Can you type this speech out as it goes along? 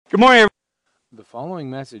Good morning, everyone. The following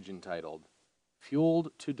message, entitled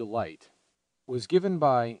Fueled to Delight, was given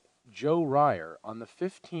by Joe Ryer on the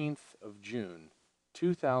 15th of June,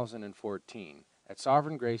 2014, at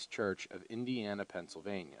Sovereign Grace Church of Indiana,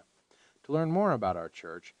 Pennsylvania. To learn more about our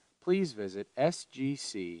church, please visit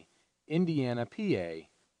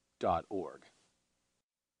sgcindianapa.org.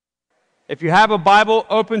 If you have a Bible,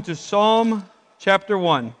 open to Psalm chapter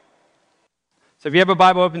 1. So if you have a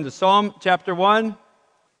Bible, open to Psalm chapter 1.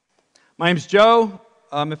 My name's Joe.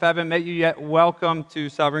 If I haven't met you yet, welcome to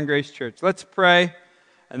Sovereign Grace Church. Let's pray,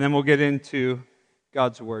 and then we'll get into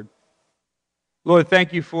God's Word. Lord,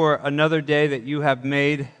 thank you for another day that you have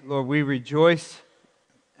made. Lord, we rejoice,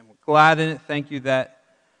 and we're glad in it. Thank you that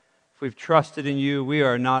if we've trusted in you, we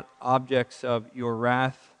are not objects of your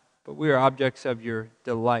wrath, but we are objects of your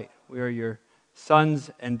delight. We are your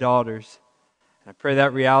sons and daughters. And I pray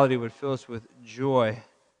that reality would fill us with joy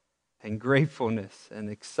and gratefulness and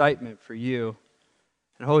excitement for you.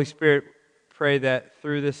 And Holy Spirit, pray that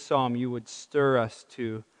through this psalm you would stir us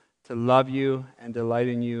to love you and delight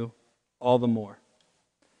in you all the more.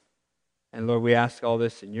 And Lord, we ask all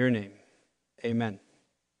this in your name. Amen.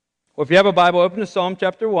 Well, if you have a Bible, open to Psalm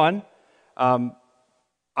chapter 1. I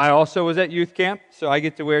also was at youth camp, so I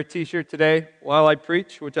get to wear a t-shirt today while I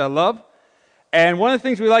preach, which I love. And one of the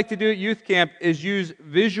things we like to do at youth camp is use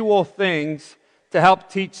visual things to help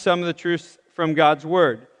teach some of the truths from God's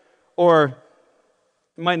Word. Or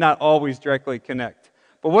it might not always directly connect.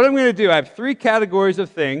 But what I'm going to do, I have 3 categories of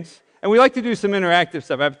things, and we like to do some interactive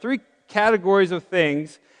stuff. I have 3 categories of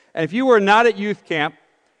things, and if you were not at youth camp,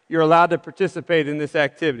 you're allowed to participate in this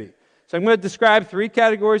activity. So I'm going to describe 3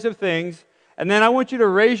 categories of things, and then I want you to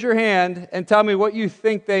raise your hand and tell me what you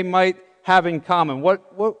think they might have in common.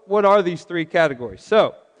 What are these 3 categories?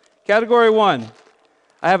 So, category 1.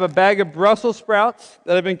 I have a bag of Brussels sprouts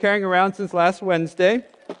that I've been carrying around since last Wednesday.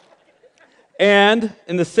 And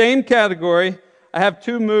in the same category, I have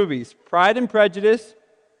 2 movies, Pride and Prejudice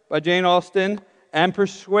by Jane Austen and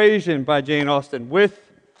Persuasion by Jane Austen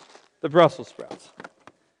with the Brussels sprouts.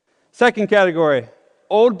 Second category,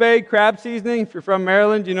 Old Bay crab seasoning. If you're from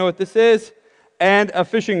Maryland, you know what this is. And a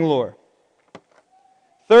fishing lure.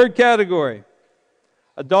 Third category,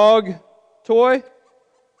 a dog toy.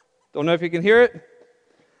 Don't know if you can hear it.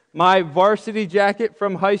 My varsity jacket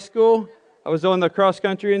from high school. I was on the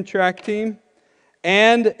cross-country and track team.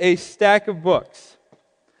 And a stack of books.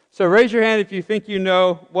 So raise your hand if you think you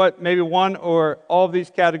know what maybe one or all of these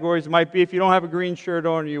categories might be if you don't have a green shirt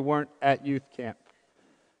on or you weren't at youth camp.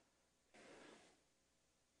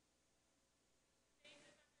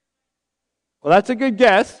 Well, that's a good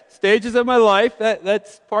guess. Stages of my life,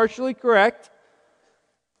 that's partially correct.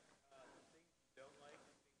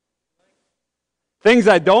 Things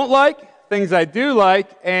I don't like, things I do like,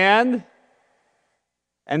 and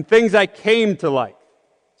things I came to like.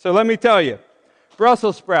 So let me tell you,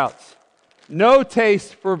 Brussels sprouts. No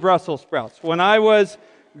taste for Brussels sprouts. When I was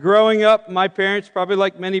growing up, my parents, probably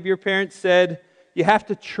like many of your parents, said, you have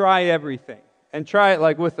to try everything, and try it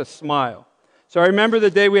like with a smile. So I remember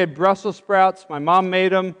the day we had Brussels sprouts. My mom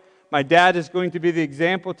made them. My dad is going to be the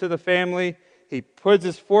example to the family. He puts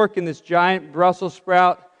his fork in this giant Brussels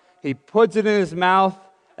sprout. He puts it in his mouth,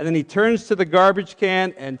 and then he turns to the garbage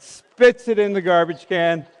can and spits it in the garbage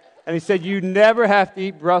can. And he said, you never have to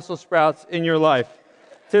eat Brussels sprouts in your life.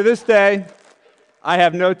 To this day, I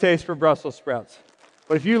have no taste for Brussels sprouts.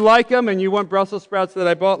 But if you like them and you want Brussels sprouts that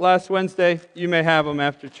I bought last Wednesday, you may have them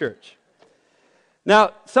after church.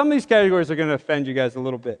 Now, some of these categories are going to offend you guys a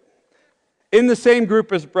little bit. In the same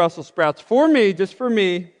group as Brussels sprouts, for me, just for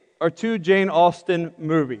me, are 2 Jane Austen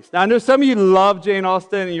movies. Now, I know some of you love Jane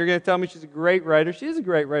Austen, and you're going to tell me she's a great writer. She is a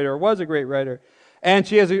great writer, or was a great writer. And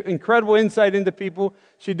she has an incredible insight into people.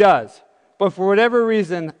 She does. But for whatever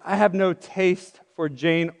reason, I have no taste for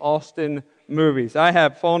Jane Austen movies. I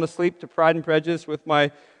have fallen asleep to Pride and Prejudice with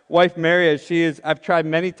my wife, Mary, as she is. I've tried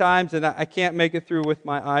many times, and I can't make it through with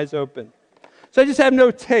my eyes open. So I just have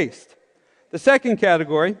no taste. The second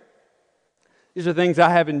category, these are things I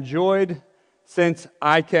have enjoyed since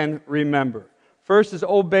I can remember. First is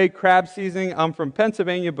Old Bay crab seasoning. I'm from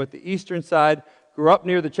Pennsylvania, but the eastern side. Grew up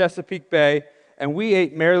near the Chesapeake Bay, and we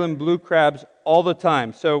ate Maryland blue crabs all the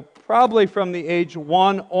time. So probably from the age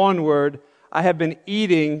 1 onward, I have been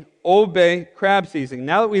eating Old Bay crab seasoning.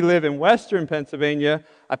 Now that we live in western Pennsylvania,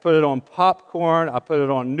 I put it on popcorn, I put it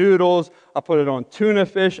on noodles, I put it on tuna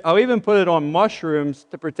fish, I'll even put it on mushrooms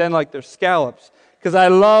to pretend like they're scallops, because I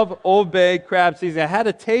love Old Bay crab seasoning. I had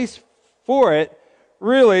a taste for it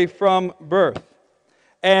really from birth.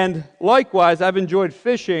 And likewise, I've enjoyed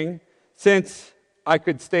fishing since I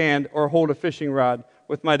could stand or hold a fishing rod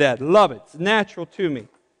with my dad. Love it. It's natural to me.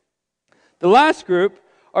 The last group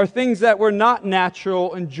are things that were not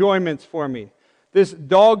natural enjoyments for me. This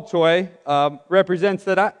dog toy represents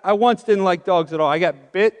that I once didn't like dogs at all. I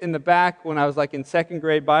got bit in the back when I was like in second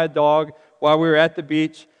grade by a dog while we were at the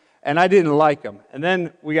beach, and I didn't like them. And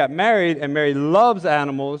then we got married, and Mary loves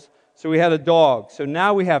animals, so we had a dog. So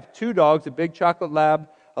now we have 2 dogs, a big chocolate lab,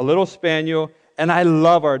 a little spaniel, and I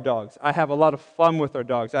love our dogs. I have a lot of fun with our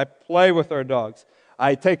dogs. I play with our dogs.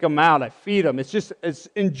 I take them out. I feed them. It's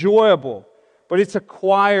enjoyable, but it's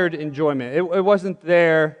acquired enjoyment. It wasn't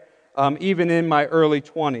there even in my early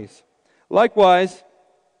 20s. Likewise,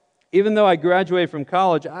 even though I graduated from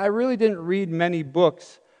college, I really didn't read many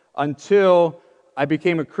books until I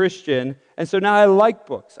became a Christian, and so now I like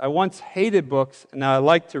books. I once hated books, and now I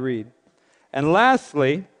like to read. And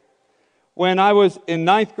lastly, when I was in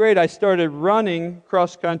 9th grade, I started running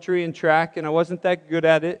cross country and track, and I wasn't that good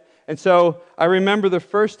at it. And so I remember the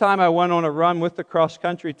first time I went on a run with the cross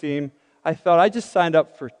country team, I thought, I just signed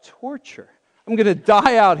up for torture. I'm going to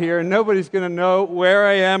die out here, and nobody's going to know where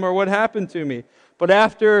I am or what happened to me. But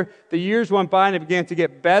after the years went by and I began to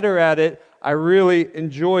get better at it, I really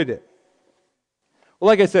enjoyed it. Well,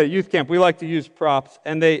 like I said, at youth camp, we like to use props,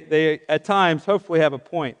 and they at times hopefully have a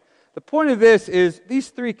point. The point of this is these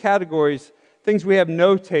 3 categories, things we have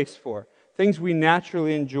no taste for, things we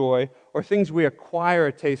naturally enjoy, or things we acquire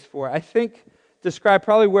a taste for, I think describe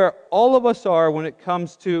probably where all of us are when it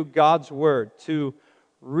comes to God's Word, to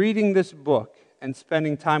reading this book and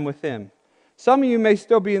spending time with Him. Some of you may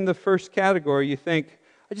still be in the first category. You think,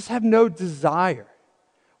 I just have no desire.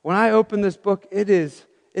 When I open this book, it is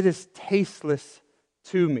tasteless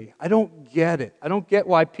to me. I don't get it. I don't get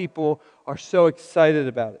why people are so excited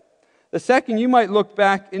about it. The second, you might look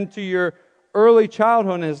back into your early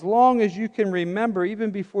childhood, and as long as you can remember,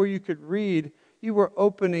 even before you could read, you were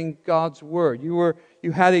opening God's Word.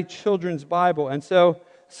 You had a children's Bible, and so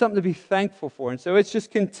something to be thankful for. And so it's just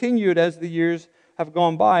continued as the years have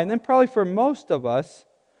gone by. And then probably for most of us,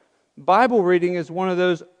 Bible reading is one of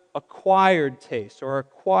those acquired tastes or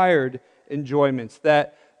acquired enjoyments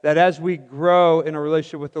that as we grow in a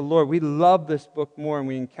relationship with the Lord, we love this book more and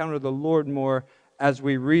we encounter the Lord more as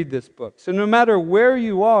we read this book. So no matter where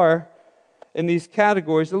you are in these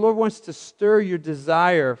categories, the Lord wants to stir your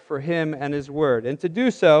desire for Him and His Word. And to do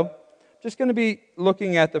so, I'm just going to be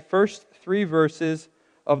looking at the first 3 verses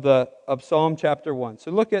of Psalm chapter 1.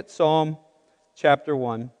 So look at Psalm chapter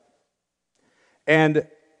 1. And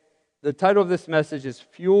the title of this message is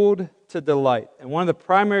Fueled to Delight. And one of the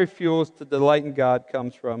primary fuels to delight in God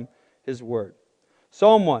comes from His Word.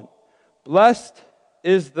 Psalm 1. Blessed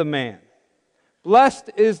is the man.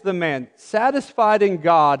 Blessed is the man. Satisfied in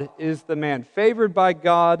God is the man. Favored by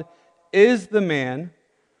God is the man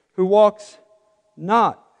who walks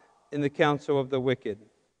not in the counsel of the wicked,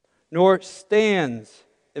 nor stands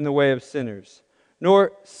in the way of sinners,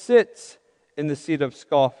 nor sits in the seat of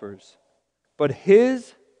scoffers. But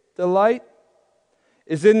his delight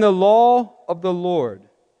is in the law of the Lord,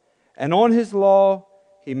 and on His law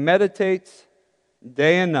he meditates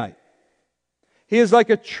day and night. He is like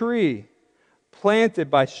a tree planted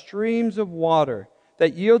by streams of water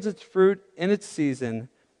that yields its fruit in its season,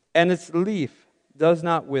 and its leaf does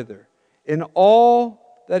not wither. In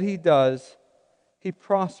all that he does, he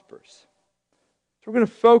prospers. So we're going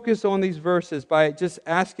to focus on these verses by just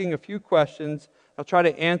asking a few questions. I'll try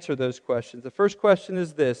to answer those questions. The first question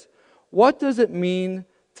is this: what does it mean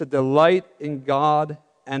to delight in God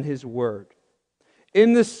and His Word?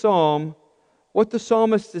 In this psalm, what the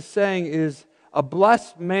psalmist is saying is a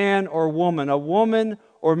blessed man or woman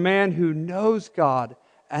or man who knows God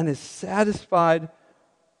and is satisfied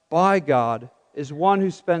by God, is one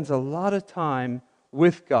who spends a lot of time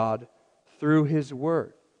with God through His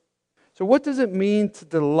Word. So what does it mean to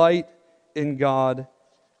delight in God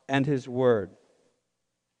and His Word?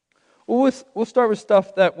 Well, we'll start with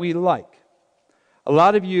stuff that we like. A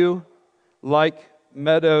lot of you like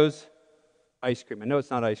Meadows ice cream. I know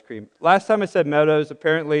it's not ice cream. Last time I said Meadows,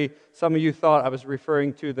 apparently some of you thought I was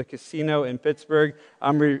referring to the casino in Pittsburgh.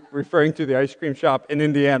 I'm referring to the ice cream shop in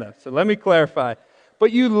Indiana. So let me clarify.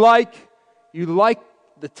 But you like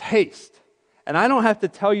the taste. And I don't have to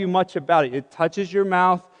tell you much about it. It touches your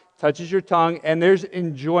mouth, touches your tongue, and there's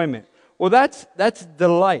enjoyment. Well, that's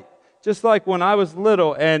delight. Just like when I was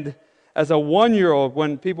little and as a 1-year-old,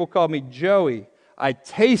 when people called me Joey, I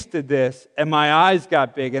tasted this and my eyes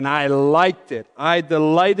got big and I liked it. I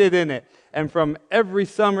delighted in it. And from every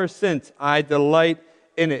summer since, I delight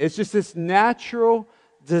in it. It's just this natural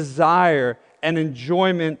desire and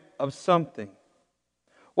enjoyment of something.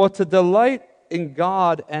 Well, to delight in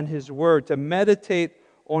God and His Word, to meditate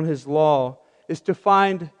on His law, is to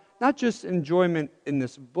find not just enjoyment in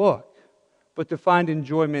this book, but to find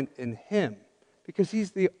enjoyment in Him, because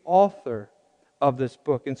He's the author of this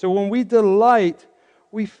book. And so when we delight,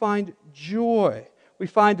 we find joy. We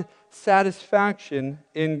find satisfaction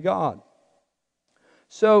in God.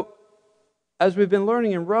 So, as we've been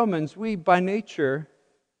learning in Romans, we by nature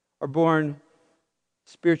are born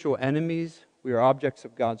spiritual enemies. We are objects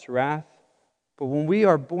of God's wrath. But when we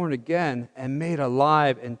are born again and made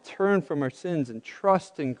alive and turn from our sins and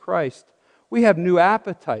trust in Christ, we have new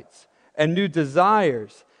appetites and new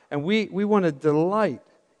desires, and we want to delight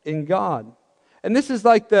in God. And this is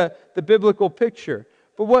like the biblical picture.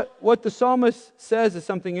 But what the psalmist says is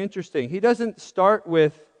something interesting. He doesn't start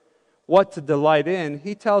with what to delight in.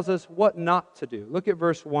 He tells us what not to do. Look at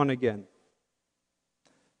verse 1 again.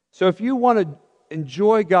 So if you want to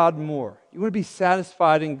enjoy God more, you want to be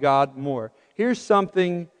satisfied in God more, here's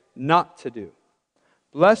something not to do.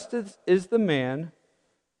 Blessed is the man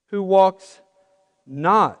who walks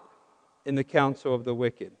not in the counsel of the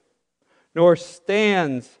wicked, nor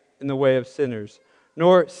stands in the way of sinners,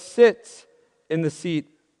 nor sits in the seat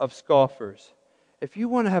of scoffers. If you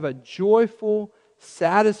want to have a joyful,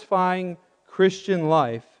 satisfying Christian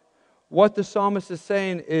life, what the psalmist is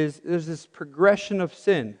saying is there's this progression of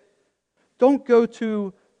sin. Don't go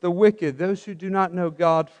to the wicked, those who do not know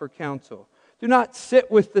God, for counsel. Do not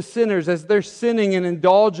sit with the sinners as they're sinning and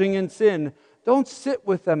indulging in sin. Don't sit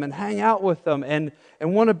with them and hang out with them and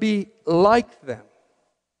want to be like them.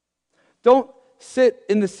 Don't sit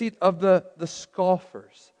in the seat of the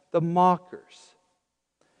scoffers, the mockers.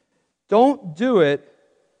 Don't do it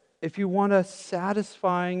if you want a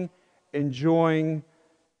satisfying, enjoyable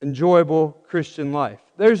Christian life.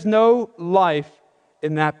 There's no life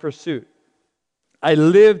in that pursuit. I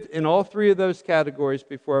lived in all three of those categories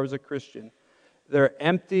before I was a Christian. They're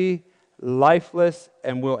empty, lifeless,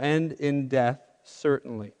 and will end in death,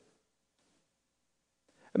 certainly.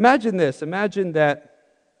 Imagine this. Imagine that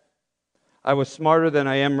I was smarter than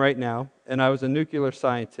I am right now, and I was a nuclear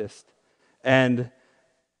scientist. And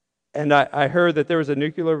I heard that there was a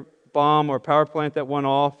nuclear bomb or power plant that went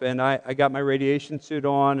off, and I got my radiation suit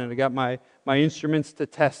on, and I got my instruments to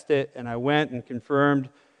test it, and I went and confirmed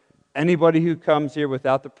anybody who comes here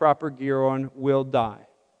without the proper gear on will die.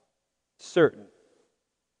 Certain.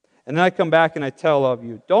 And then I come back and I tell all of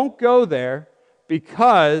you, don't go there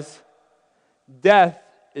because death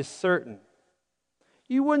is certain.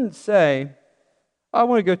 You wouldn't say, I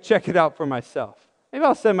want to go check it out for myself. Maybe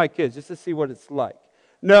I'll send my kids just to see what it's like.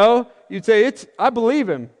 No, you'd say, I believe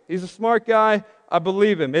him. He's a smart guy. I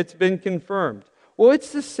believe him. It's been confirmed. Well,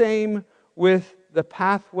 it's the same with the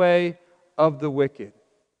pathway of the wicked.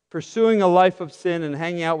 Pursuing a life of sin and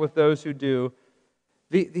hanging out with those who do,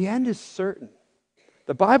 the end is certain.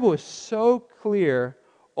 The Bible is so clear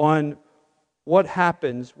on what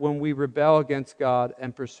happens when we rebel against God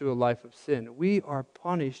and pursue a life of sin. We are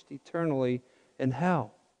punished eternally in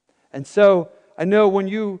hell. And so, I know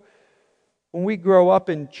when we grow up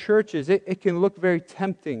in churches, it can look very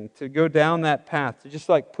tempting to go down that path, to just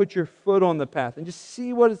like put your foot on the path and just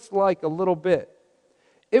see what it's like a little bit.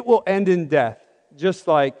 It will end in death, just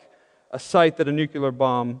like a site that a nuclear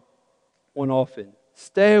bomb went off in.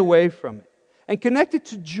 Stay away from it. And connect it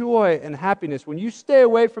to joy and happiness. When you stay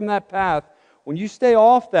away from that path, when you stay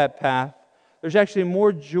off that path, there's actually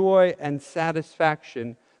more joy and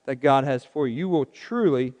satisfaction that God has for you. You will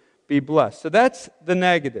truly be blessed. So that's the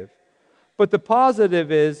negative. But the positive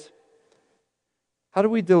is, how do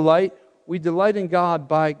we delight? We delight in God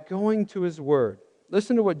by going to His Word.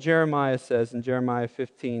 Listen to what Jeremiah says in Jeremiah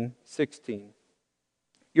 15:16.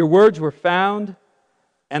 Your words were found,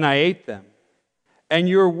 and I ate them. And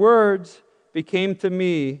your words became to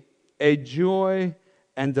me a joy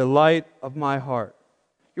and delight of my heart.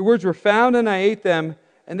 Your words were found, and I ate them,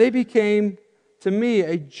 and they became to me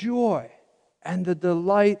a joy and the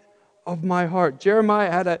delight of my heart.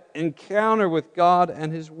 Jeremiah had an encounter with God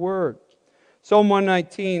and His Word. Psalm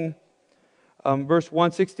 119, verse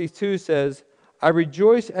 162 says, I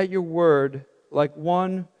rejoice at your word like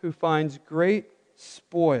one who finds great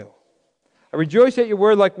spoil. I rejoice at your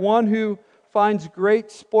word like one who finds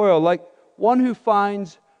great spoil, like one who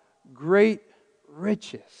finds great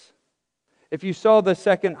riches. If you saw the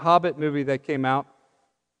second Hobbit movie that came out,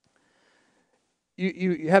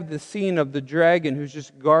 you have the scene of the dragon who's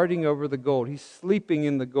just guarding over the gold. He's sleeping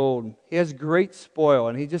in the gold. He has great spoil,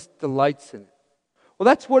 and he just delights in it. Well,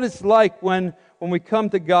 that's what it's like when we come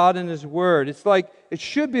to God and His Word. It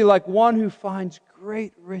should be like one who finds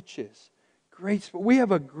great riches. We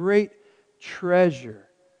have a great treasure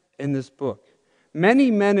in this book.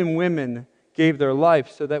 Many men and women gave their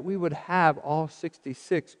life so that we would have all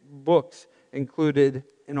 66 books included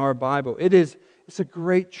in our Bible. It's a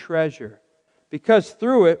great treasure. because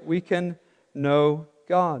through it we can know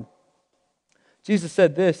God. Jesus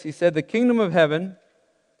said this, he said, "The kingdom of heaven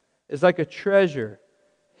is like a treasure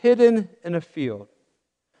hidden in a field,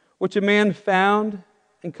 which a man found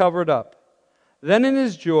and covered up. Then in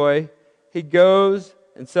his joy, he goes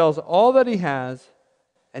and sells all that he has,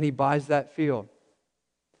 and he buys that field."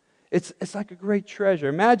 It's like a great treasure.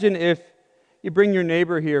 Imagine if you bring your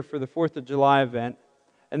neighbor here for the 4th of July event,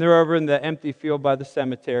 and they're over in the empty field by the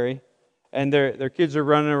cemetery, and their kids are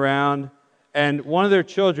running around, and one of their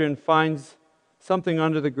children finds something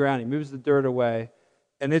under the ground. He moves the dirt away,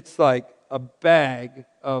 and it's like a bag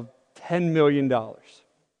of $10 million.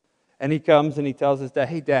 And he comes and he tells his dad,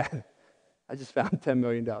 "Hey, Dad, I just found $10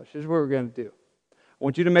 million. Here's what we're going to do. I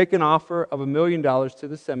want you to make an offer of $1 million to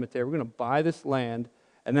the cemetery. We're going to buy this land,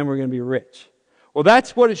 and then we're going to be rich." Well,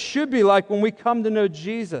 that's what it should be like when we come to know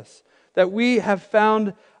Jesus, that we have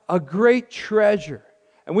found a great treasure,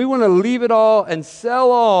 and we want to leave it all and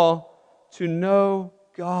sell all to know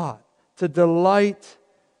God, to delight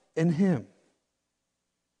in Him.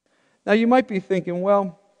 Now, you might be thinking,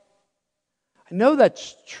 well, I know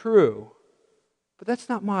that's true, but that's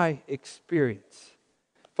not my experience.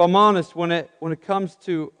 If I'm honest, when it comes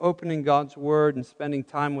to opening God's Word and spending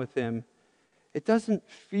time with Him, it doesn't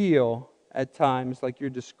feel at times like you're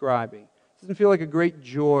describing. It doesn't feel like a great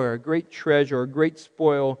joy or a great treasure or a great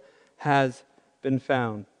spoil has been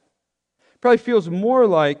found. It probably feels more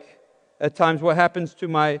like, at times, what happens to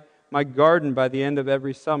my garden by the end of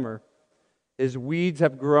every summer is weeds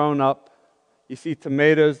have grown up. You see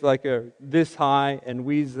tomatoes like are this high and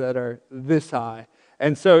weeds that are this high.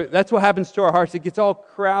 And so that's what happens to our hearts. It gets all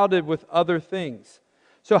crowded with other things.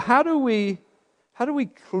 So how do we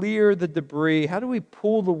clear the debris? How do we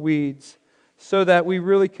pull the weeds so that we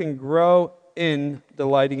really can grow in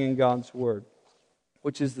delighting in God's Word?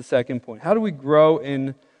 Which is the second point. How do we grow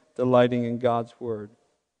in delighting in God's Word?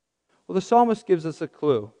 Well, the psalmist gives us a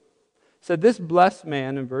clue. He said, "This blessed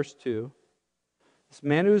man," in verse 2, "this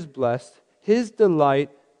man who is blessed, his delight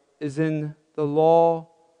is in the law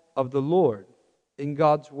of the Lord," in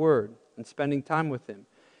God's Word, and spending time with Him.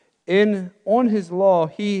 On His law,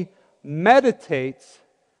 he meditates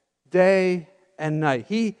day and night.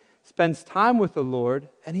 He spends time with the Lord,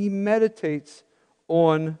 and he meditates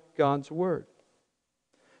on God's Word.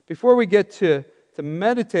 Before we get to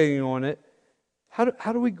meditating on it, how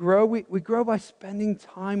do we grow? We grow by spending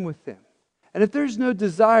time with Him. And if there's no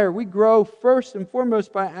desire, we grow first and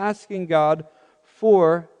foremost by asking God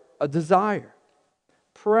for a desire.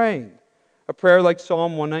 Praying. A prayer like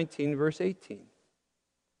Psalm 119, verse 18.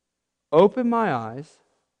 "Open my eyes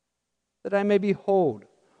that I may behold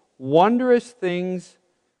wondrous things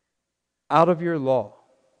out of your law."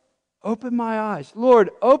 Open my eyes. Lord,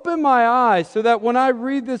 open my eyes so that when I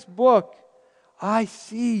read this book, I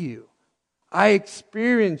see you. I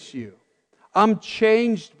experience you. I'm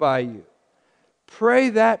changed by you. Pray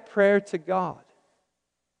that prayer to God.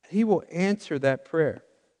 He will answer that prayer.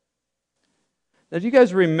 Now, do you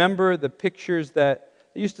guys remember the pictures that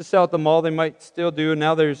they used to sell at the mall? They might still do.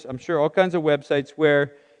 Now there's, I'm sure, all kinds of websites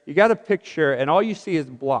where you got a picture and all you see is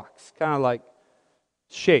blocks, kind of like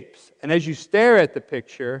shapes. And as you stare at the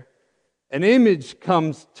picture, an image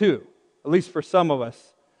comes too, at least for some of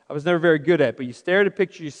us. I was never very good at it, but you stare at a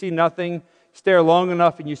picture, you see nothing, stare long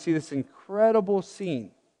enough, and you see this incredible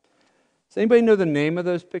scene. Does anybody know the name of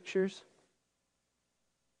those pictures?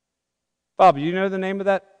 Bob, do you know the name of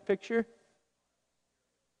that picture?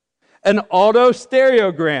 An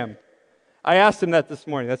autostereogram. I asked him that this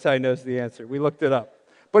morning. That's how he knows the answer. We looked it up.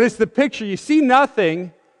 But it's the picture. You see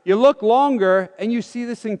nothing, you look longer, and you see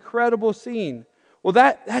this incredible scene. Well,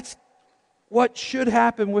 that's what should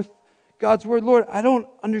happen with God's Word. Lord, I don't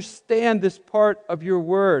understand this part of your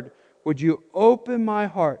Word. Would you open my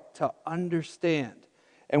heart to understand?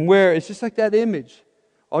 And where it's just like that image.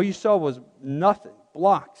 All you saw was nothing,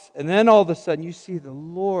 blocks. And then all of a sudden you see the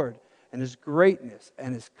Lord and His greatness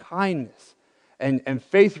and His kindness. And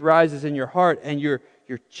faith rises in your heart and you're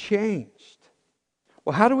changed.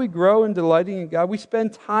 Well, how do we grow in delighting in God? We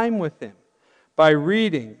spend time with Him by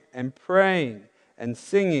reading and praying and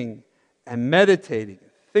singing and meditating,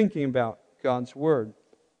 thinking about God's Word.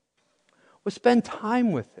 We spend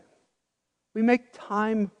time with Him. We make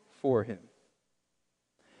time for Him.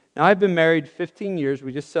 Now, I've been married 15 years.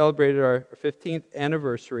 We just celebrated our 15th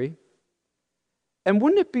anniversary. And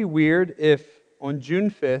wouldn't it be weird if on June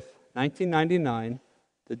 5th, 1999,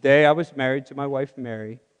 the day I was married to my wife,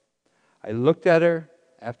 Mary, I looked at her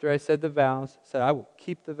after I said the vows, said, "I will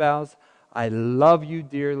keep the vows. I love you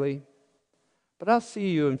dearly, but I'll see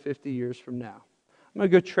you in 50 years from now. I'm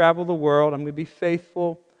going to go travel the world. I'm going to be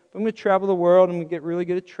faithful. I'm going to travel the world. I'm going to get really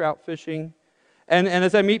good at trout fishing. And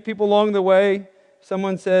as I meet people along the way,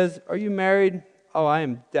 someone says, "Are you married?" "Oh, I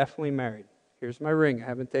am definitely married. Here's my ring. I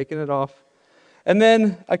haven't taken it off." And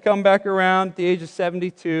then I come back around at the age of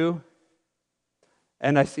 72,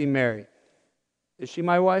 and I see Mary. Is she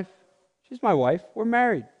my wife? She's my wife. We're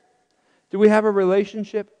married. Do we have a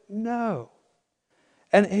relationship? No.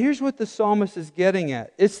 And here's what the psalmist is getting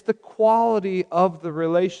at. It's the quality of the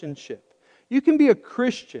relationship. You can be a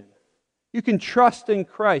Christian. You can trust in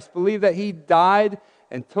Christ, believe that He died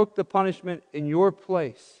and took the punishment in your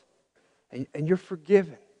place, and you're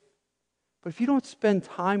forgiven. But if you don't spend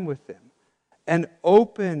time with Him and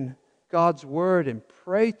open God's Word and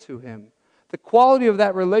pray to Him, the quality of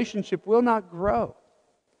that relationship will not grow.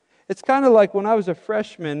 It's kind of like when I was a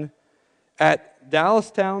freshman at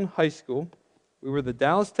Dallastown High School. We were the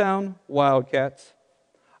Dallastown Wildcats.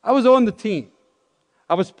 I was on the team.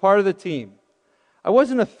 I was part of the team. I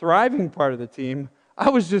wasn't a thriving part of the team. I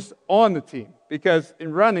was just on the team because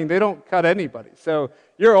in running, they don't cut anybody. So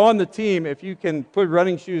you're on the team if you can put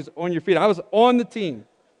running shoes on your feet. I was on the team.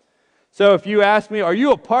 So if you ask me, are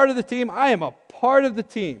you a part of the team? I am a part of the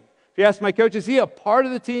team. If you ask my coach, is he a part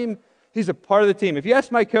of the team? He's a part of the team. If you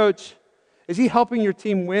ask my coach, is he helping your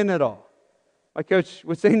team win at all? My coach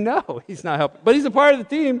would say, no, he's not helping. But he's a part of the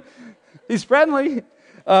team. He's friendly.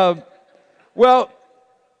 Well,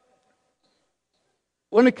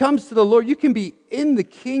 when it comes to the Lord, you can be in the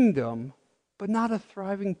kingdom, but not a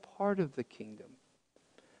thriving part of the kingdom.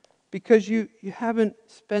 Because you haven't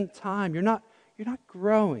spent time. You're not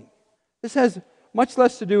growing. This has much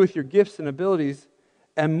less to do with your gifts and abilities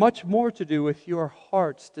and much more to do with your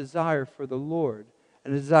heart's desire for the Lord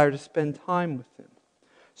and a desire to spend time with Him.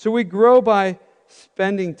 So we grow by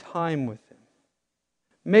spending time with Him,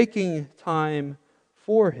 making time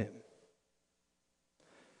for Him.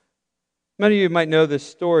 Many of you might know this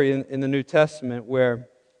story in the New Testament where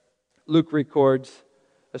Luke records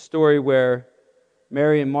a story where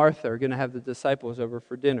Mary and Martha are going to have the disciples over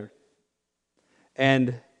for dinner.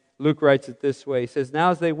 And Luke writes it this way. He says,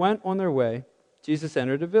 "Now as they went on their way, Jesus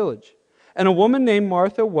entered a village, and a woman named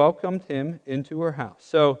Martha welcomed Him into her house."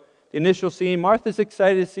 So the initial scene, Martha's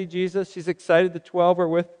excited to see Jesus. She's excited the 12 are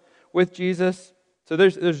with Jesus. So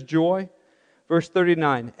there's joy. Verse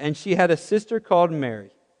 39, "And she had a sister called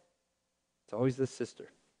Mary." It's always the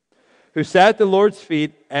sister. "Who sat at the Lord's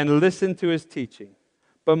feet and listened to His teaching.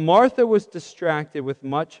 But Martha was distracted with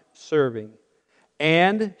much serving.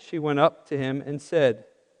 And she went up to Him and said,"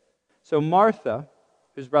 So Martha,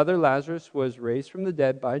 whose brother Lazarus was raised from the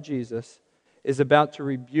dead by Jesus, is about to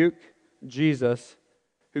rebuke Jesus,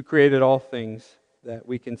 who created all things that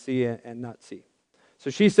we can see and not see. So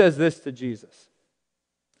she says this to Jesus,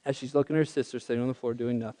 as she's looking at her sister sitting on the floor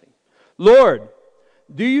doing nothing. "Lord,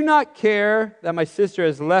 do you not care that my sister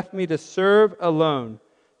has left me to serve alone?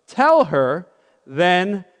 Tell her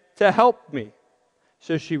then to help me."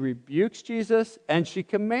 So she rebukes Jesus and she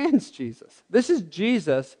commands Jesus. This is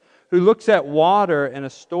Jesus who looks at water in a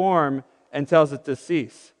storm and tells it to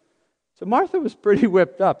cease. So Martha was pretty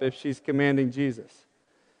whipped up if she's commanding Jesus.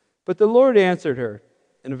 But the Lord answered her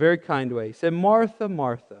in a very kind way. He said, "Martha,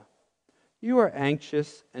 Martha, you are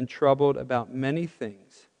anxious and troubled about many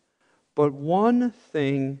things, but one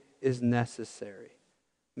thing is necessary.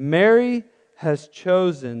 Mary has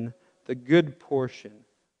chosen the good portion,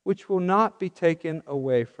 which will not be taken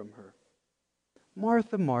away from her.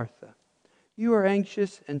 Martha, Martha, you are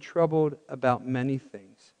anxious and troubled about many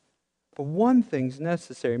things, but one thing's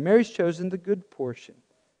necessary. Mary's chosen the good portion."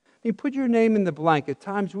 I mean, put your name in the blank. At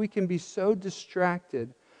times we can be so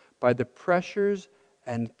distracted by the pressures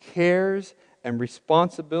and cares and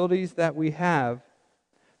responsibilities that we have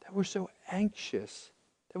that we're so anxious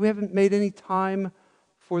that we haven't made any time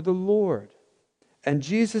for the Lord. And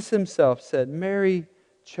Jesus Himself said, Mary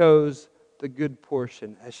chose the good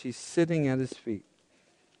portion as she's sitting at His feet.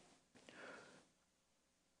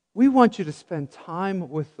 We want you to spend time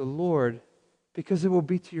with the Lord because it will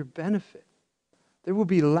be to your benefit. There will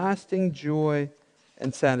be lasting joy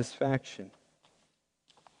and satisfaction.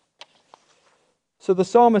 So the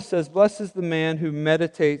psalmist says, "Blessed is the man who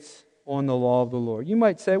meditates on the law of the Lord." You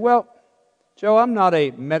might say, "Well, Joe, I'm not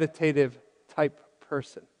a meditative type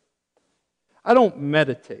person. I don't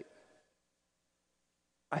meditate."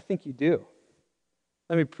 I think you do.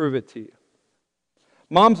 Let me prove it to you.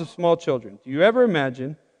 Moms of small children, do you ever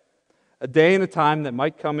imagine a day and a time that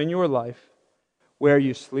might come in your life where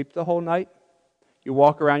you sleep the whole night? You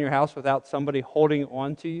walk around your house without somebody holding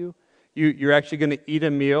on to you? You're actually going to eat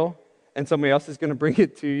a meal and somebody else is going to bring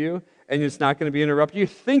it to you and it's not going to be interrupted. You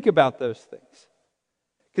think about those things.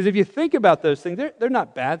 Because if you think about those things, they're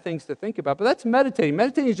not bad things to think about, but that's meditating.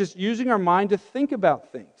 Meditating is just using our mind to think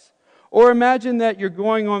about things. Or imagine that you're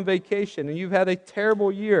going on vacation and you've had a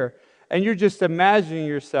terrible year and you're just imagining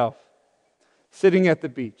yourself sitting at the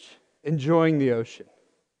beach, enjoying the ocean.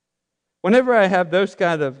 Whenever I have those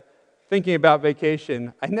kind of thinking about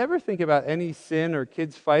vacation, I never think about any sin or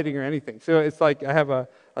kids fighting or anything. So it's like I have a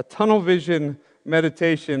tunnel vision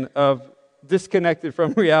meditation of disconnected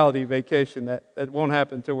from reality vacation that won't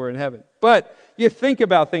happen until we're in heaven. But you think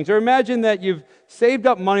about things, or imagine that you've saved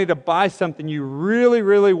up money to buy something you really,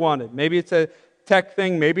 really wanted. Maybe it's a tech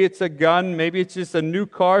thing, maybe it's a gun, maybe it's just a new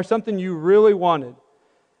car, something you really wanted.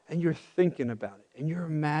 And you're thinking about it, and you're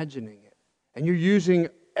imagining it, and you're using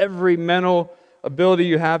every mental ability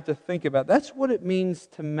you have to think about. That's what it means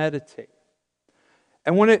to meditate.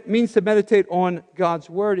 And what it means to meditate on God's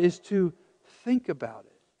Word is to think about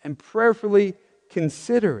it and prayerfully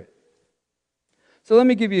consider it. So let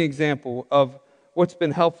me give you an example of what's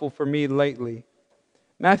been helpful for me lately.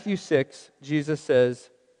 Matthew 6, Jesus says,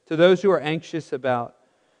 to those who are anxious about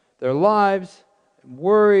their lives, and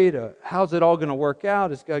worried, how's it all going to work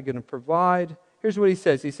out? Is God going to provide? Here's what he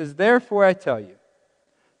says. He says, therefore I tell you,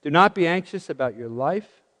 do not be anxious about your life,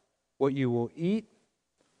 what you will eat,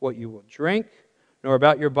 what you will drink, nor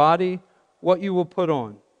about your body, what you will put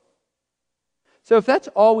on. So if that's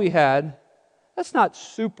all we had, that's not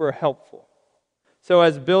super helpful. So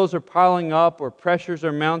as bills are piling up or pressures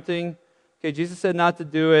are mounting, okay, Jesus said not to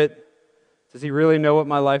do it. Does he really know what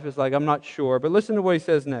my life is like? I'm not sure. But listen to what he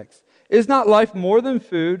says next. Is not life more than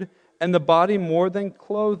food and the body more than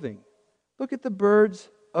clothing? Look at the birds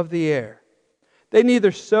of the air. They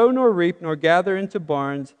neither sow nor reap nor gather into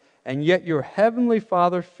barns, and yet your heavenly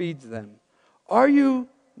Father feeds them. Are you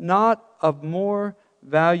not of more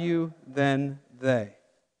value than they?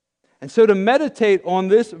 And so to meditate on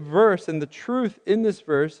this verse and the truth in this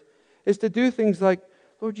verse is to do things like,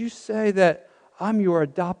 Lord, you say that I'm your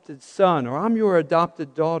adopted son or I'm your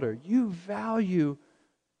adopted daughter. You value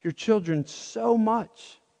your children so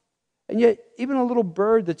much. And yet, even a little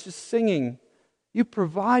bird that's just singing, you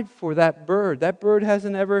provide for that bird. That bird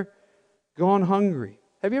hasn't ever gone hungry.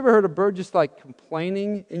 Have you ever heard a bird just like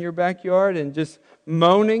complaining in your backyard and just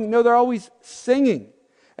moaning? No, they're always singing.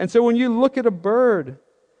 And so when you look at a bird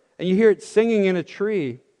and you hear it singing in a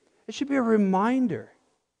tree, it should be a reminder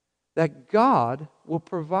that God will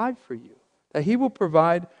provide for you, that He will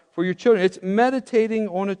provide for your children. It's meditating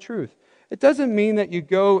on a truth. It doesn't mean that you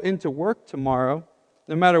go into work tomorrow,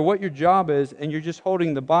 no matter what your job is, and you're just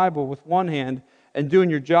holding the Bible with one hand and doing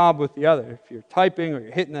your job with the other. If you're typing or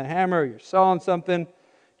you're hitting a hammer or you're sawing something,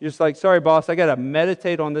 you're just like, sorry, boss, I got to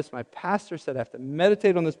meditate on this. My pastor said I have to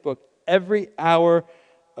meditate on this book every hour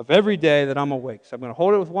of every day that I'm awake. So I'm going to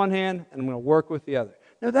hold it with one hand and I'm going to work with the other.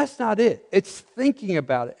 No, that's not it. It's thinking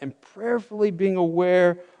about it and prayerfully being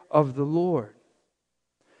aware of the Lord.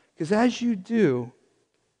 Because as you do,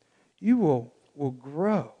 you will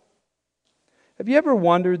grow. Have you ever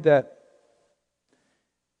wondered that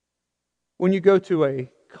when you go to a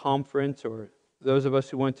conference, or those of us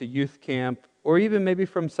who went to youth camp, or even maybe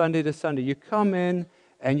from Sunday to Sunday, you come in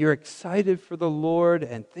and you're excited for the Lord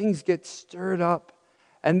and things get stirred up,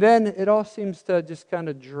 and then it all seems to just kind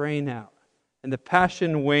of drain out. And the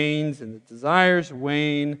passion wanes and the desires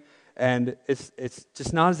wane, and it's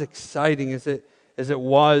just not as exciting as it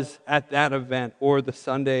was at that event or the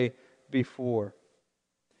Sunday before.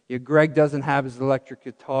 Greg doesn't have his electric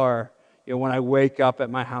guitar. When I wake up at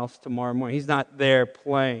my house tomorrow morning, he's not there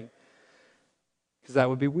playing, because that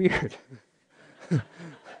would be weird.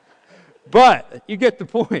 But you get the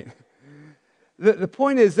point. The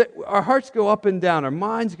point is that our hearts go up and down, our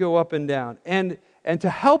minds go up and down. And to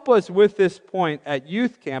help us with this point at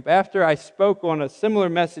youth camp, after I spoke on a similar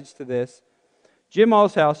message to this, Jim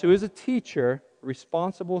Allshouse, who is a teacher,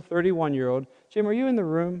 responsible 31-year-old. Jim, are you in the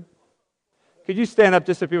room? Could you stand up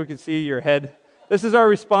just so people can see your head? This is our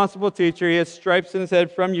responsible teacher. He has stripes in his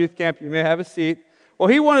head from youth camp. You may have a seat. Well,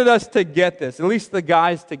 he wanted us to get this, at least the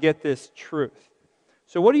guys to get this truth.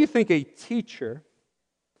 So what do you think a teacher,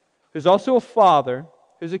 who's also a father,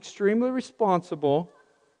 who's extremely responsible,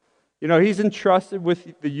 he's entrusted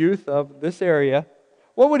with the youth of this area,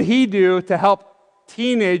 what would he do to help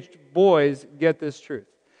teenage boys get this truth?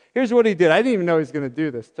 Here's what he did. I didn't even know he was going to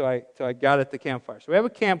do this till I got at the campfire. So we have a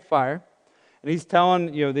campfire, and he's telling,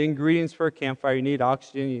 the ingredients for a campfire. You need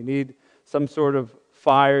oxygen, you need some sort of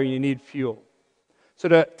fire, you need fuel. So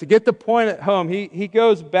to get the point at home, he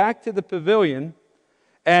goes back to the pavilion,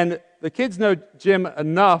 and the kids know Jim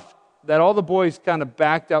enough that all the boys kind of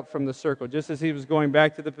backed up from the circle, just as he was going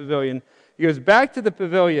back to the pavilion. He goes back to the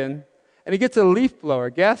pavilion, and he gets a leaf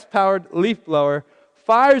blower, gas-powered leaf blower,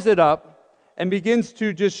 fires it up, and begins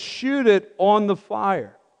to just shoot it on the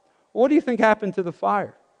fire. What do you think happened to the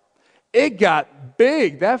fire? it got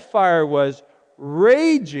big. That fire was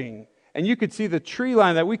raging. And you could see the tree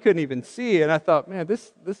line that we couldn't even see. And I thought, man,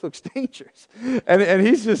 this looks dangerous. And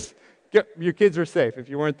he's just, your kids are safe. If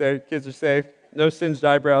you weren't there, kids are safe. No singed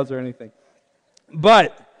eyebrows or anything.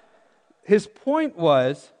 But his point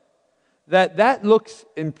was that looks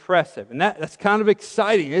impressive. And that's kind of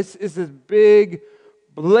exciting. It's this big,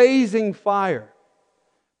 blazing fire.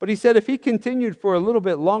 But he said if he continued for a little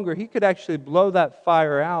bit longer, he could actually blow that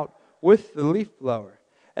fire out with the leaf blower.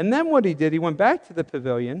 And then what he did, he went back to the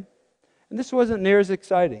pavilion, and this wasn't near as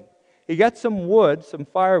exciting. He got some wood, some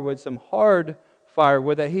firewood, some hard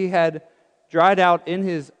firewood that he had dried out in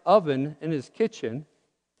his oven in his kitchen,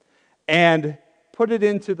 and put it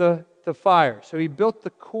into the fire. So he built the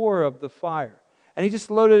core of the fire, and he just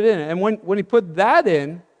loaded it in. And when he put that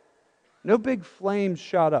in, no big flames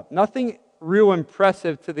shot up. Nothing real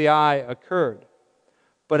impressive to the eye occurred.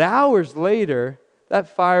 But hours later,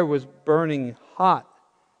 that fire was burning hot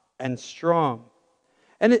and strong.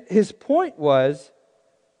 And his point was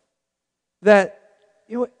that,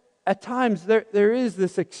 at times there is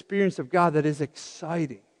this experience of God that is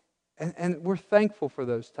exciting. And we're thankful for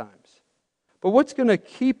those times. But what's going to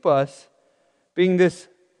keep us being this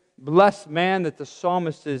blessed man that the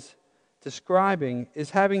psalmist is describing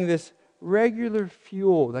is having this regular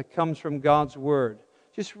fuel that comes from God's Word.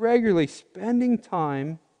 Just regularly spending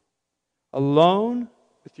time alone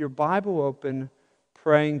with your Bible open,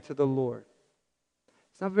 praying to the Lord.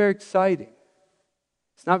 It's not very exciting.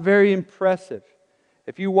 It's not very impressive.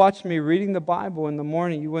 If you watched me reading the Bible in the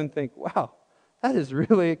morning, you wouldn't think, wow, that is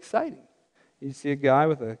really exciting. You see a guy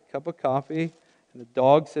with a cup of coffee and a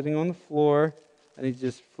dog sitting on the floor, and he's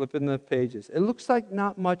just flipping the pages. It looks like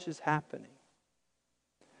not much is happening.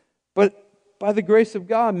 But by the grace of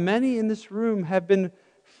God, many in this room have been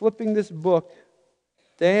flipping this book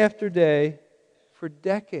day after day for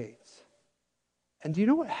decades. And do you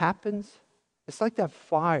know what happens? It's like that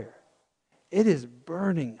fire. It is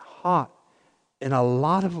burning hot in a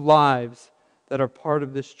lot of lives that are part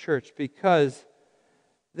of this church because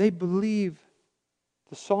they believe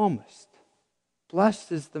the psalmist.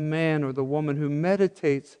 Blessed is the man or the woman who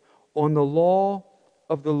meditates on the law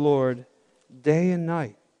of the Lord day and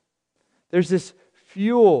night. There's this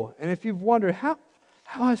fuel. And if you've wondered, how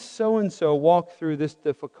has so-and-so walked through this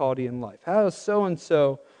difficulty in life? How has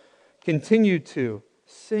so-and-so continued to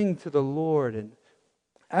sing to the Lord and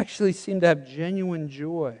actually seem to have genuine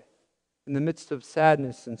joy in the midst of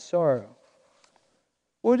sadness and sorrow?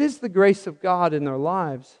 Well, it is the grace of God in their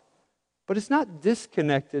lives, but it's not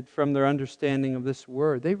disconnected from their understanding of this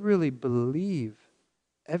word. They really believe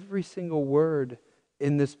every single word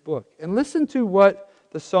in this book. And listen to what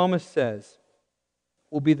the psalmist says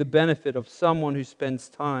will be the benefit of someone who spends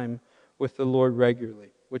time with the Lord regularly,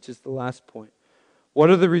 which is the last point. What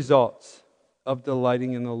are the results of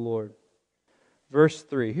delighting in the Lord? Verse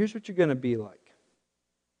 3, here's what you're going to be like.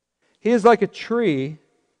 He is like a tree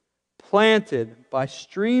planted by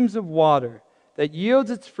streams of water that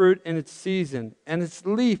yields its fruit in its season, and its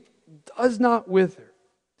leaf does not wither.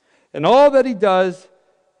 And all that he does,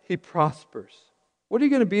 he prospers. What are you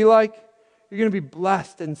going to be like? You're going to be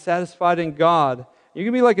blessed and satisfied in God. You're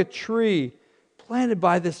going to be like a tree planted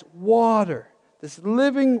by this water, this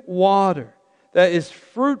living water that is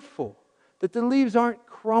fruitful, that the leaves aren't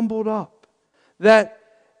crumbled up, that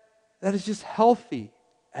is just healthy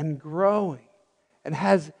and growing and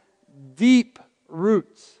has deep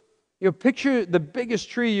roots. Picture the biggest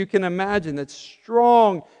tree you can imagine that's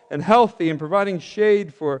strong and healthy and providing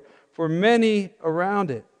shade for many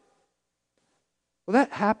around it. Well,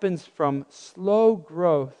 that happens from slow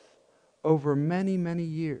growth over many, many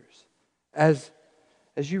years. As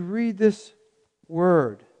you read this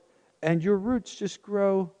word and your roots just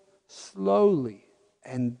grow slowly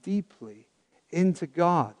and deeply into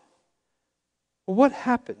God. Well, what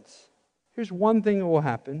happens? Here's one thing that will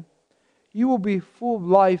happen. You will be full of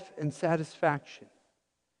life and satisfaction.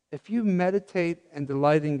 If you meditate and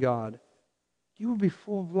delight in God, you will be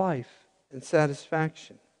full of life and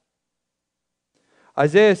satisfaction.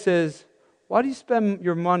 Isaiah says, why do you spend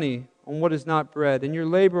your money on what is not bread and your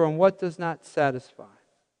labor on what does not satisfy?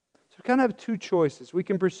 So we kind of have two choices. We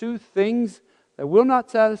can pursue things that will not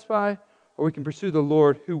satisfy, or we can pursue the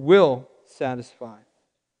Lord who will satisfy.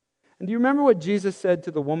 And do you remember what Jesus said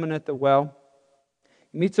to the woman at the well?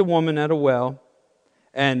 He meets a woman at a well,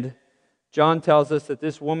 and John tells us that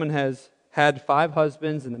this woman has had 5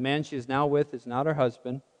 husbands, and the man she is now with is not her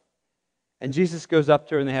husband. And Jesus goes up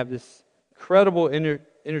to her, and they have this incredible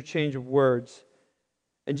interchange of words.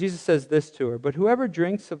 And Jesus says this to her, but whoever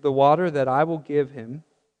drinks of the water that I will give him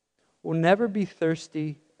will never be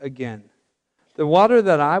thirsty again. The water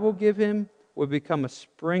that I will give him will become a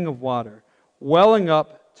spring of water, welling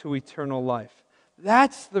up to eternal life.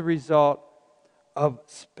 That's the result of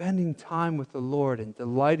spending time with the Lord and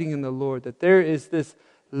delighting in the Lord, that there is this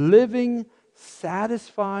living,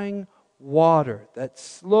 satisfying water that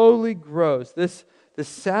slowly grows, this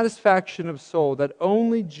satisfaction of soul that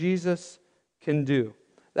only Jesus can do.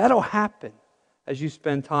 That'll happen as you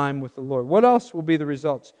spend time with the Lord. What else will be the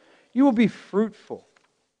results? You will be fruitful.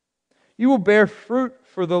 You will bear fruit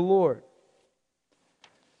for the Lord.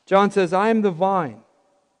 John says, I am the vine.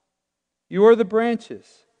 You are the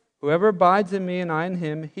branches. Whoever abides in me and I in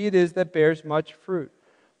him, he it is that bears much fruit.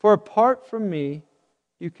 For apart from me,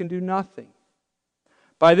 you can do nothing.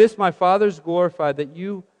 By this my Father is glorified, that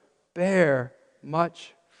you bear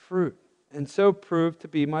much fruit, and so prove to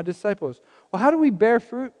be my disciples. Well, how do we bear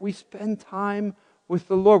fruit? We spend time with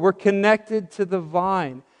the Lord. We're connected to the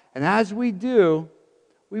vine. And as we do,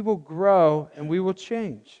 we will grow and we will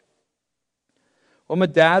change. Well, I'm a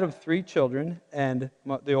dad of 3 children, and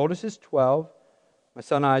the oldest is 12. My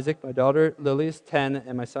son Isaac, my daughter Lily is 10,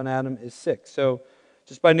 and my son Adam is 6. So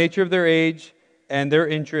just by nature of their age and their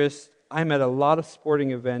interests, I'm at a lot of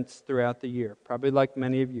sporting events throughout the year, probably like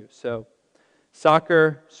many of you. So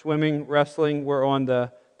soccer, swimming, wrestling were on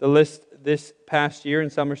the list this past year, and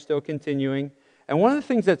some are still continuing. And one of the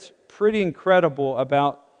things that's pretty incredible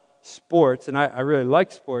about sports, and I really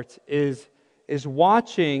like sports, is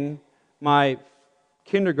watching my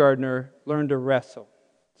kindergartner learn to wrestle.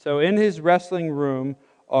 So in his wrestling room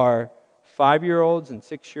are 5-year-olds and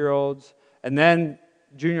 6-year-olds, and then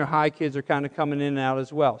junior high kids are kind of coming in and out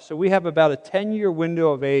as well. So we have about a 10-year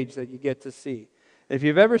window of age that you get to see. If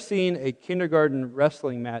you've ever seen a kindergarten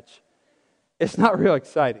wrestling match, it's not real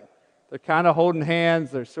exciting. They're kind of holding hands,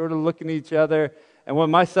 they're sort of looking at each other, and what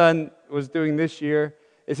my son was doing this year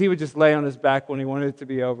is he would just lay on his back when he wanted it to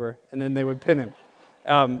be over, and then they would pin him.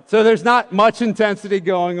 So there's not much intensity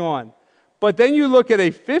going on. But then you look at a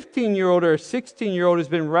 15-year-old or a 16-year-old who's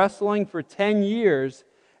been wrestling for 10 years,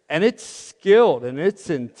 and it's skilled, and it's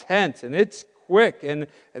intense, and it's quick, and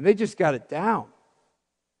they just got it down.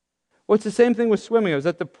 Well, it's the same thing with swimming. I was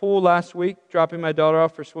at the pool last week, dropping my daughter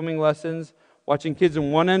off for swimming lessons, watching kids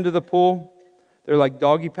in one end of the pool. They're like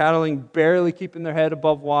doggy paddling, barely keeping their head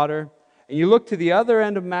above water. And you look to the other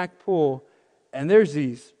end of Mac Pool, and there's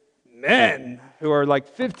these men who are like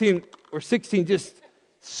 15 or 16 just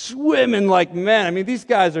swimming like men. I mean, these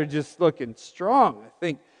guys are just looking strong. I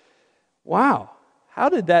think, wow, how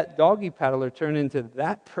did that doggy paddler turn into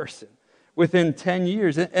that person within 10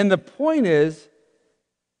 years? And the point is,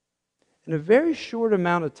 in a very short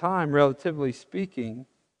amount of time, relatively speaking,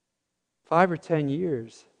 5 or 10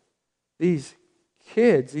 years, these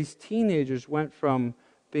kids, these teenagers went from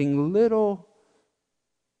being little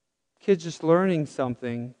kids just learning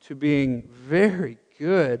something to being very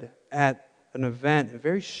good at an event and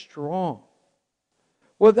very strong.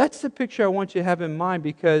 Well, that's the picture I want you to have in mind,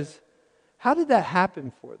 because how did that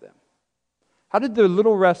happen for them? How did the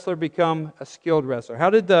little wrestler become a skilled wrestler? How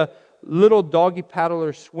did the little doggy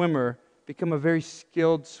paddler swimmer become a very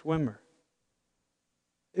skilled swimmer?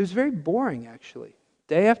 It was very boring, actually.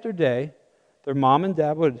 Day after day, their mom and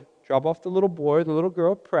dad would drop off the little boy, the little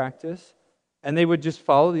girl at practice, and they would just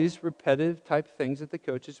follow these repetitive type things that the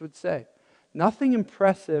coaches would say. Nothing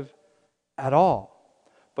impressive at all.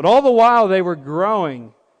 But all the while, they were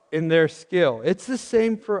growing in their skill. It's the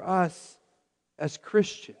same for us as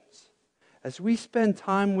Christians. As we spend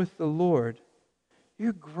time with the Lord,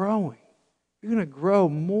 you're growing. You're going to grow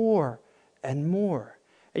more and more.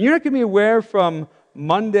 And you're not going to be aware from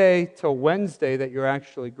Monday to Wednesday that you're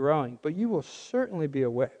actually growing, but you will certainly be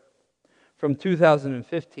aware from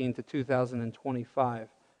 2015 to 2025.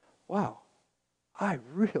 Wow, I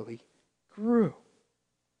really grew.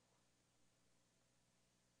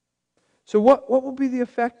 So what will be the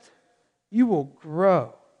effect? You will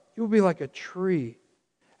grow. You'll be like a tree.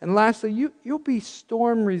 And lastly, you'll be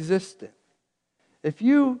storm resistant. If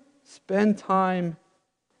you spend time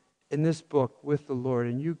in this book with the Lord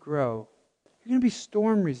and you grow, you're going to be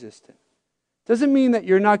storm resistant. Doesn't mean that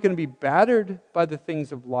you're not going to be battered by the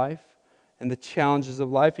things of life and the challenges of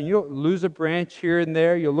life, and you'll lose a branch here and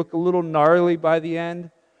there. You'll look a little gnarly by the end,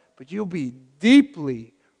 but you'll be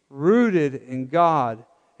deeply rooted in God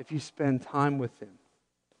if you spend time with Him.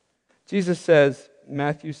 Jesus says,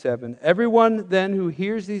 Matthew 7, everyone then who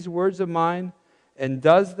hears these words of mine and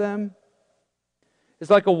does them is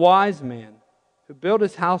like a wise man who built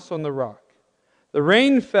his house on the rock. The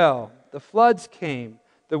rain fell, the floods came,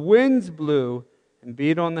 the winds blew and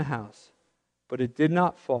beat on the house, but it did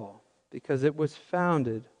not fall because it was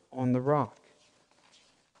founded on the rock.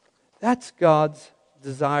 That's God's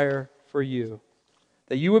desire for you,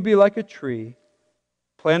 that you would be like a tree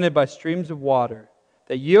planted by streams of water,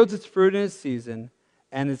 that yields its fruit in its season,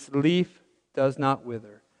 and its leaf does not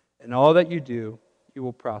wither. In all that you do, you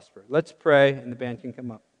will prosper. Let's pray, and the band can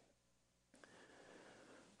come up.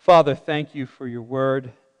 Father, thank you for your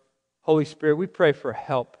word. Holy Spirit, we pray for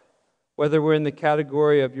help. Whether we're in the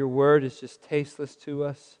category of your word is just tasteless to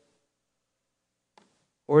us,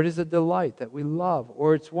 or it is a delight that we love,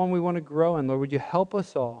 or it's one we want to grow in. Lord, would you help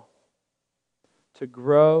us all to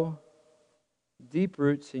grow deep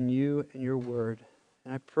roots in you and your word.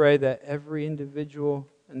 And I pray that every individual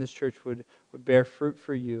in this church would bear fruit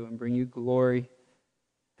for you and bring you glory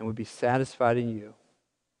and would be satisfied in you.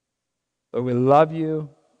 Lord, we love you,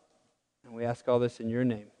 and we ask all this in your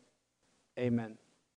name. Amen.